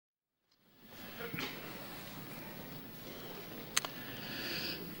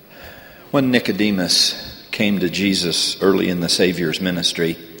When Nicodemus came to Jesus early in the Savior's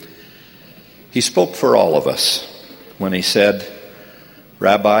ministry, he spoke for all of us when he said,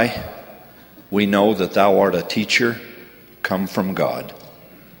 "Rabbi, we know that thou art a teacher come from God."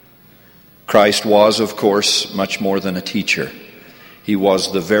 Christ was, of course, much more than a teacher. He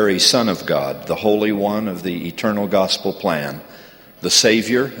was the very Son of God, the Holy One of the eternal gospel plan, the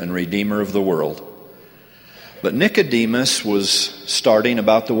Savior and Redeemer of the world. But Nicodemus was starting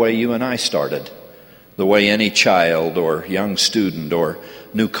about the way you and I started, the way any child or young student or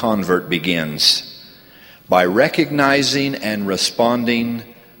new convert begins, by recognizing and responding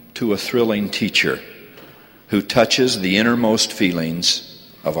to a thrilling teacher who touches the innermost feelings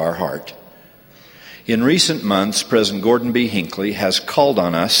of our heart. In recent months, President Gordon B. Hinckley has called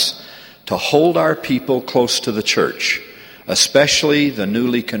on us to hold our people close to the church, especially the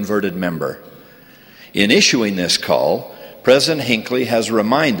newly converted member. In issuing this call, President Hinckley has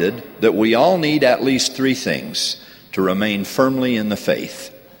reminded that we all need at least three things to remain firmly in the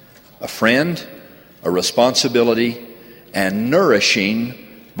faith: a friend, a responsibility, and nourishing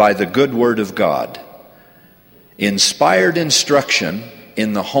by the good word of God. Inspired instruction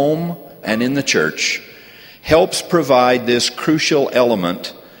in the home and in the church helps provide this crucial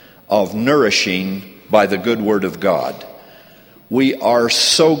element of nourishing by the good word of God. We are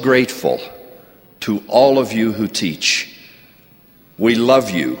so grateful to all of you who teach. We love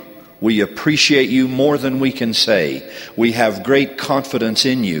you. We appreciate you more than we can say. We have great confidence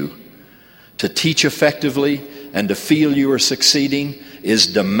in you. To teach effectively and to feel you are succeeding is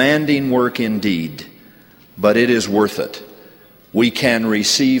demanding work indeed, but it is worth it. We can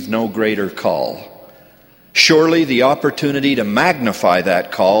receive no greater call. Surely the opportunity to magnify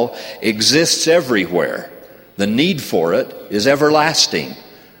that call exists everywhere. The need for it is everlasting.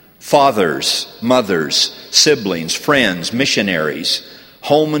 Fathers, mothers, siblings, friends, missionaries,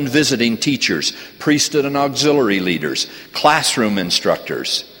 home and visiting teachers, priesthood and auxiliary leaders, classroom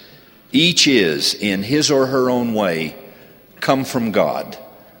instructors. Each is, in his or her own way, come from God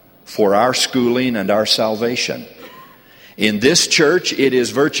for our schooling and our salvation. In this church, it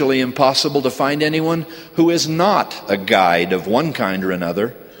is virtually impossible to find anyone who is not a guide of one kind or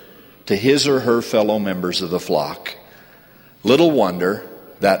another to his or her fellow members of the flock. Little wonder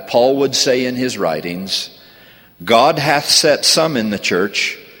that Paul would say in his writings, "God hath set some in the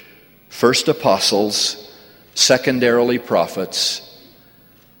church, first apostles, secondarily prophets,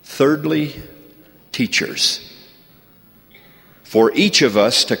 thirdly teachers." For each of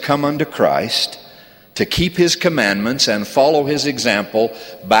us to come unto Christ, to keep his commandments and follow his example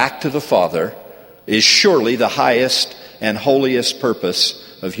back to the Father, is surely the highest and holiest purpose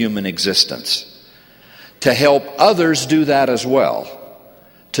of human existence. To help others do that as well,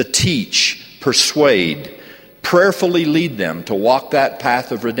 to teach, persuade, prayerfully lead them to walk that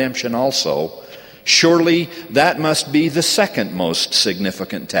path of redemption also, surely that must be the second most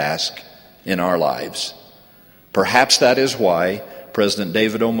significant task in our lives. Perhaps that is why President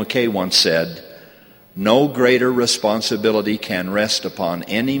David O. McKay once said, "No greater responsibility can rest upon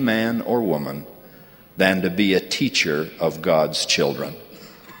any man or woman than to be a teacher of God's children."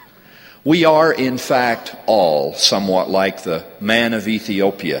 We are, in fact, all somewhat like the man of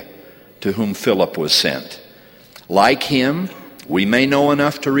Ethiopia to whom Philip was sent. Like him, we may know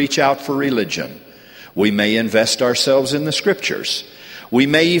enough to reach out for religion. We may invest ourselves in the Scriptures. We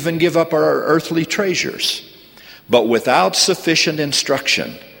may even give up our earthly treasures. But without sufficient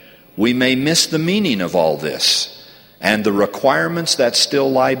instruction, we may miss the meaning of all this and the requirements that still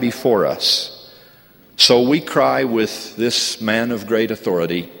lie before us. So we cry with this man of great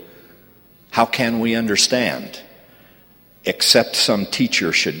authority, how can we understand except some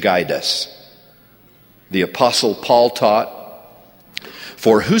teacher should guide us? The Apostle Paul taught,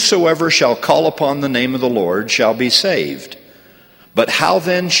 "For whosoever shall call upon the name of the Lord shall be saved. But how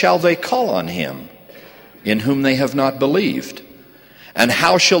then shall they call on him in whom they have not believed? And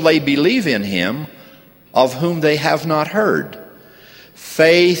how shall they believe in him of whom they have not heard?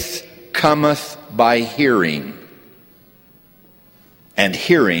 Faith cometh by hearing, and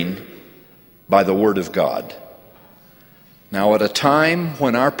hearing by the word of God." Now, at a time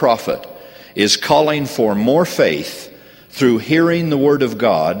when our prophet is calling for more faith through hearing the word of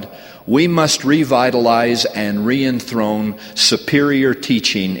God, we must revitalize and re-enthrone superior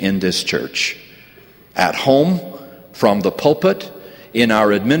teaching in this church. At home, from the pulpit, in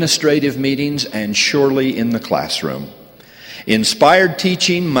our administrative meetings, and surely in the classroom. Inspired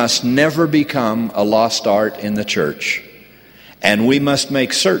teaching must never become a lost art in the church, and we must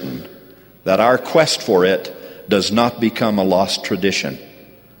make certain that our quest for it does not become a lost tradition.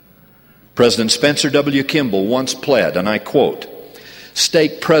 President Spencer W. Kimball once pled, and I quote,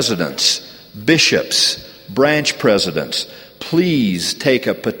 Stake presidents, bishops, branch presidents, please take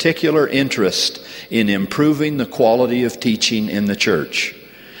a particular interest in improving the quality of teaching in the church.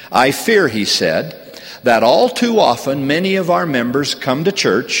 I fear, he said, that all too often many of our members come to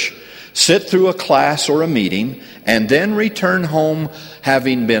church, sit through a class or a meeting, and then return home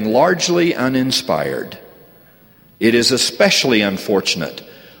having been largely uninspired. It is especially unfortunate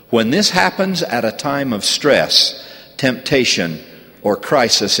when this happens at a time of stress, temptation, or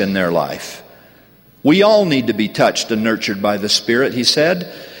crisis in their life. We all need to be touched and nurtured by the Spirit, he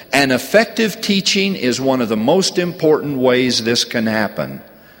said, and effective teaching is one of the most important ways this can happen.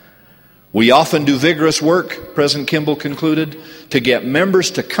 We often do vigorous work, President Kimball concluded, to get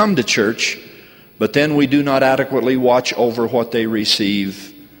members to come to church, but then we do not adequately watch over what they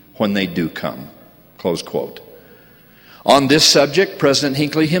receive when they do come. Close quote. On this subject, President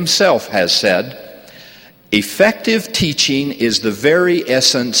Hinckley himself has said, effective teaching is the very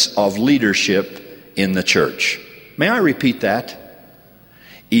essence of leadership in the church. May I repeat that?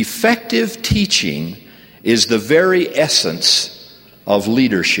 Effective teaching is the very essence of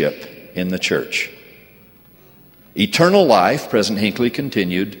leadership in the church. Eternal life, President Hinckley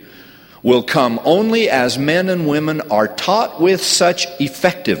continued, will come only as men and women are taught with such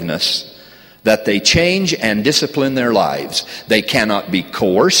effectiveness that they change and discipline their lives. They cannot be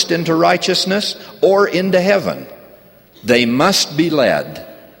coerced into righteousness or into heaven. They must be led,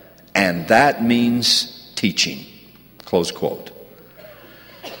 and that means teaching. Close quote.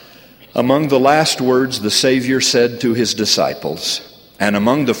 Among the last words the Savior said to his disciples, and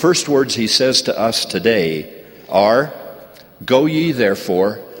among the first words he says to us today, are, "Go ye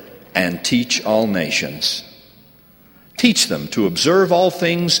therefore and teach all nations. Teach them to observe all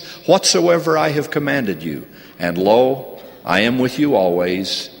things whatsoever I have commanded you. And lo, I am with you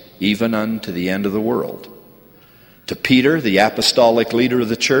always, even unto the end of the world." To Peter, the apostolic leader of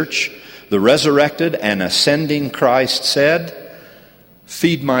the church, the resurrected and ascending Christ said,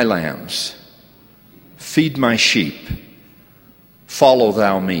 "Feed my lambs, feed my sheep, follow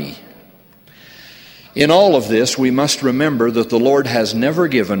thou me." In all of this, we must remember that the Lord has never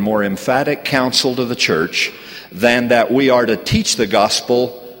given more emphatic counsel to the church than that we are to teach the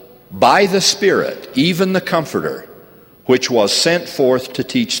gospel by the Spirit, even the Comforter, which was sent forth to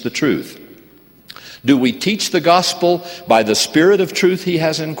teach the truth. Do we teach the gospel by the Spirit of truth, he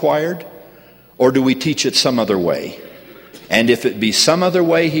has inquired, or do we teach it some other way? And if it be some other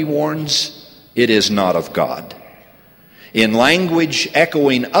way, he warns, it is not of God. In language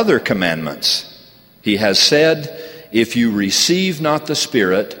echoing other commandments, he has said, "If you receive not the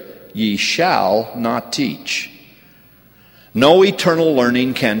Spirit, ye shall not teach." No eternal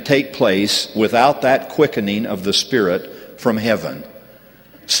learning can take place without that quickening of the Spirit from heaven.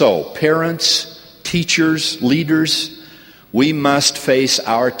 So, parents, teachers, leaders, we must face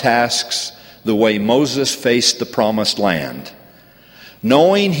our tasks the way Moses faced the promised land.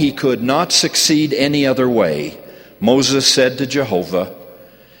 Knowing he could not succeed any other way, Moses said to Jehovah,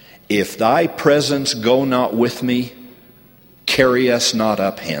 "If thy presence go not with me, carry us not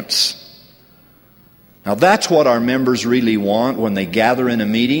up hence." Now that's what our members really want when they gather in a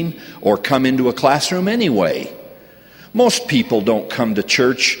meeting or come into a classroom anyway. Most people don't come to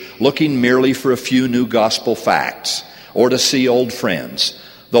church looking merely for a few new gospel facts or to see old friends,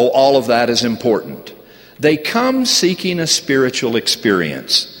 though all of that is important. They come seeking a spiritual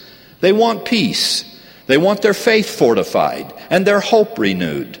experience. They want peace. They want their faith fortified and their hope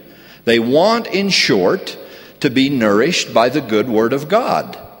renewed. They want, in short, to be nourished by the good word of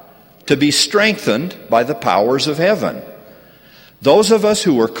God, to be strengthened by the powers of heaven. Those of us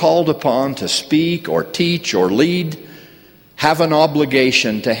who are called upon to speak or teach or lead have an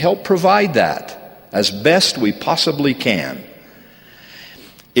obligation to help provide that as best we possibly can.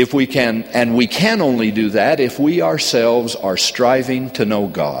 If we can, and we can only do that if we ourselves are striving to know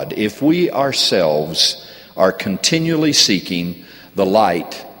God, if we ourselves are continually seeking the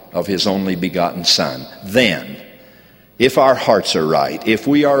light of His only begotten Son. Then, if our hearts are right, if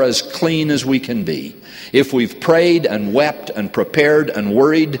we are as clean as we can be, if we've prayed and wept and prepared and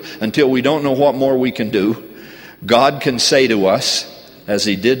worried until we don't know what more we can do, God can say to us, as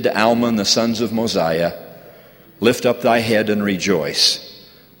He did to Alma and the sons of Mosiah, "Lift up thy head and rejoice.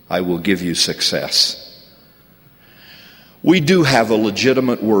 I will give you success." We do have a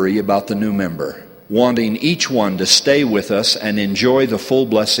legitimate worry about the new member, wanting each one to stay with us and enjoy the full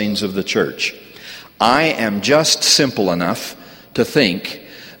blessings of the church. I am just simple enough to think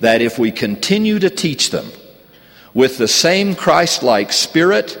that if we continue to teach them with the same Christ-like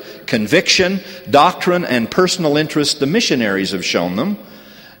spirit, conviction, doctrine, and personal interest the missionaries have shown them,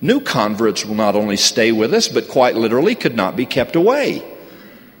 New converts will not only stay with us, but quite literally could not be kept away.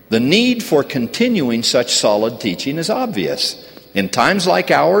 The need for continuing such solid teaching is obvious. In times like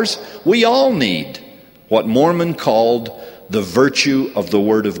ours, we all need what Mormon called the virtue of the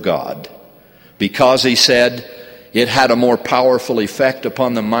Word of God, because, he said, it had a more powerful effect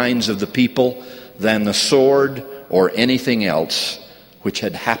upon the minds of the people than the sword or anything else which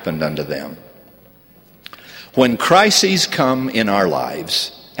had happened unto them. When crises come in our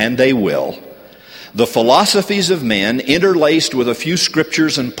lives, and they will, the philosophies of men interlaced with a few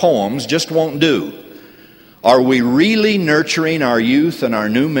scriptures and poems just won't do. Are we really nurturing our youth and our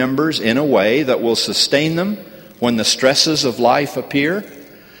new members in a way that will sustain them when the stresses of life appear?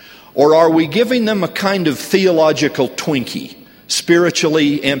 Or are we giving them a kind of theological Twinkie,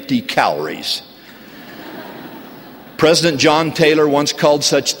 spiritually empty calories? President John Taylor once called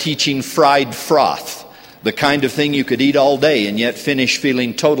such teaching fried froth, the kind of thing you could eat all day and yet finish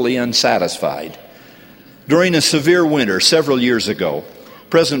feeling totally unsatisfied. During a severe winter several years ago,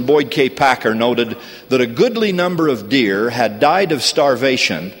 President Boyd K. Packer noted that a goodly number of deer had died of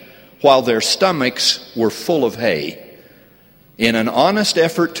starvation while their stomachs were full of hay. In an honest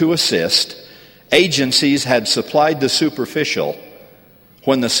effort to assist, agencies had supplied the superficial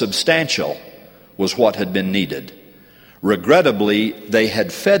when the substantial was what had been needed. Regrettably, they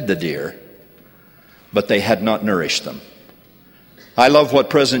had fed the deer, but they had not nourished them. I love what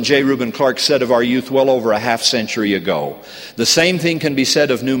President J. Reuben Clark said of our youth well over a half century ago. The same thing can be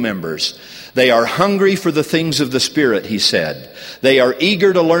said of new members. They are hungry for the things of the Spirit, he said. They are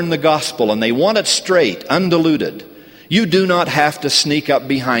eager to learn the gospel, and they want it straight, undiluted. You do not have to sneak up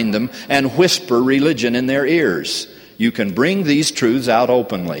behind them and whisper religion in their ears. You can bring these truths out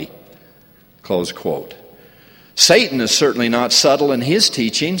openly. Close quote. Satan is certainly not subtle in his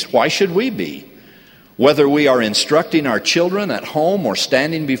teachings. Why should we be? Whether we are instructing our children at home or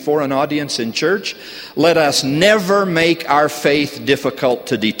standing before an audience in church, let us never make our faith difficult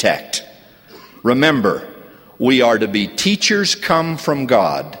to detect. Remember, we are to be teachers come from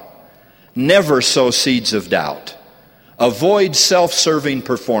God. Never sow seeds of doubt. Avoid self-serving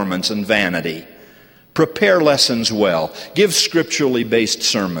performance and vanity. Prepare lessons well. Give scripturally based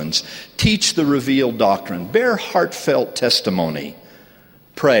sermons. Teach the revealed doctrine. Bear heartfelt testimony.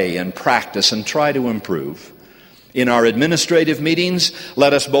 Pray and practice and try to improve. In our administrative meetings,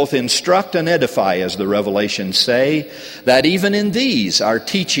 let us both instruct and edify, as the Revelations say, that even in these our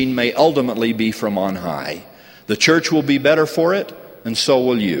teaching may ultimately be from on high. The church will be better for it, and so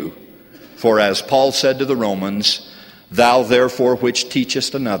will you. For as Paul said to the Romans, "Thou therefore which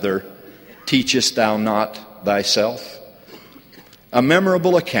teachest another, teachest thou not thyself?" A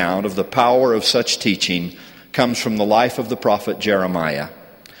memorable account of the power of such teaching comes from the life of the prophet Jeremiah.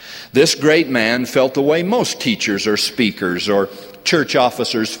 This great man felt the way most teachers or speakers or church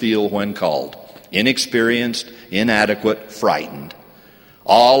officers feel when called: inexperienced, inadequate, frightened.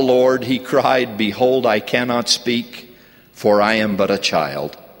 "Ah, Lord," he cried, "behold, I cannot speak, for I am but a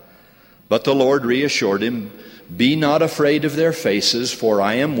child." But the Lord reassured him, "Be not afraid of their faces, for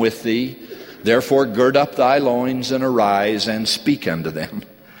I am with thee. Therefore gird up thy loins and arise and speak unto them."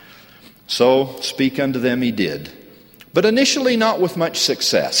 So speak unto them he did, but initially not with much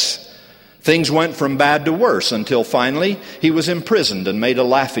success. Things went from bad to worse until finally he was imprisoned and made a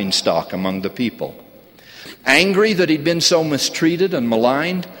laughingstock among the people. Angry that he'd been so mistreated and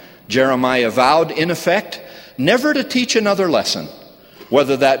maligned, Jeremiah vowed, in effect, never to teach another lesson,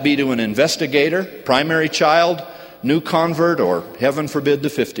 whether that be to an investigator, primary child, new convert, or, heaven forbid, the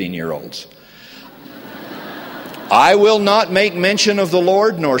 15-year-olds. "I will not make mention of the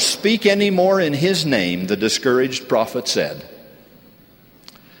Lord, nor speak any more in his name," the discouraged prophet said.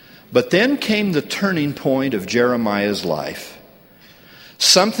 But then came the turning point of Jeremiah's life.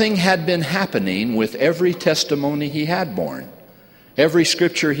 Something had been happening with every testimony he had borne, every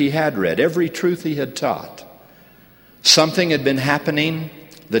scripture he had read, every truth he had taught. Something had been happening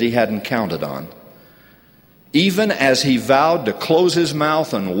that he hadn't counted on. Even as he vowed to close his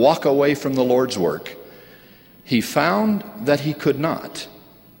mouth and walk away from the Lord's work, he found that he could not.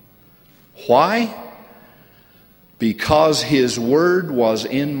 Why? "Because his word was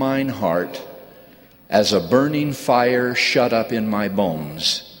in mine heart, as a burning fire shut up in my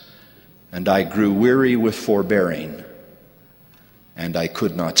bones, and I grew weary with forbearing, and I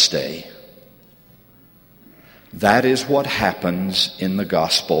could not stay." That is what happens in the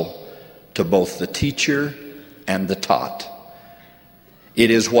gospel to both the teacher and the taught.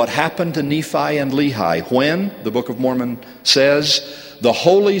 It is what happened to Nephi and Lehi when, the Book of Mormon says, the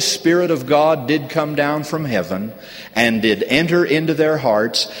Holy Spirit of God did come down from heaven and did enter into their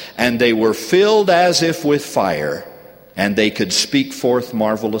hearts, and they were filled as if with fire, and they could speak forth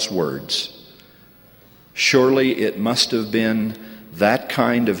marvelous words. Surely it must have been that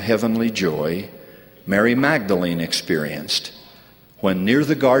kind of heavenly joy Mary Magdalene experienced when near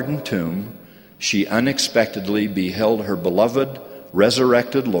the garden tomb she unexpectedly beheld her beloved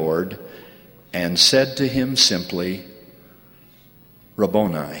resurrected Lord and said to him simply,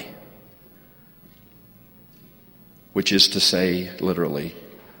 Rabboni, which is to say, literally,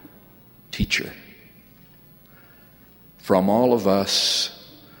 teacher. From all of us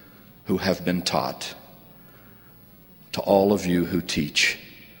who have been taught, to all of you who teach,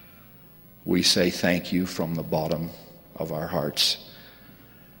 we say thank you from the bottom of our hearts.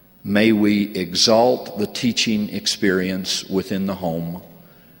 May we exalt the teaching experience within the home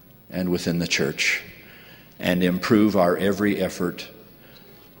and within the church, and improve our every effort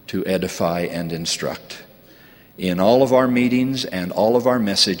to edify and instruct. In all of our meetings and all of our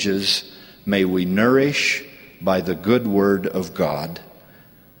messages, may we nourish by the good word of God,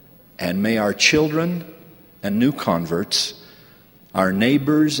 and may our children and new converts, our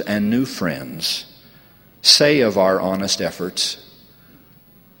neighbors and new friends, say of our honest efforts,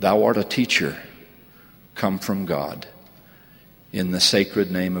 Thou art a teacher, come from God. In the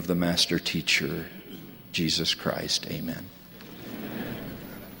sacred name of the Master Teacher, Jesus Christ, amen.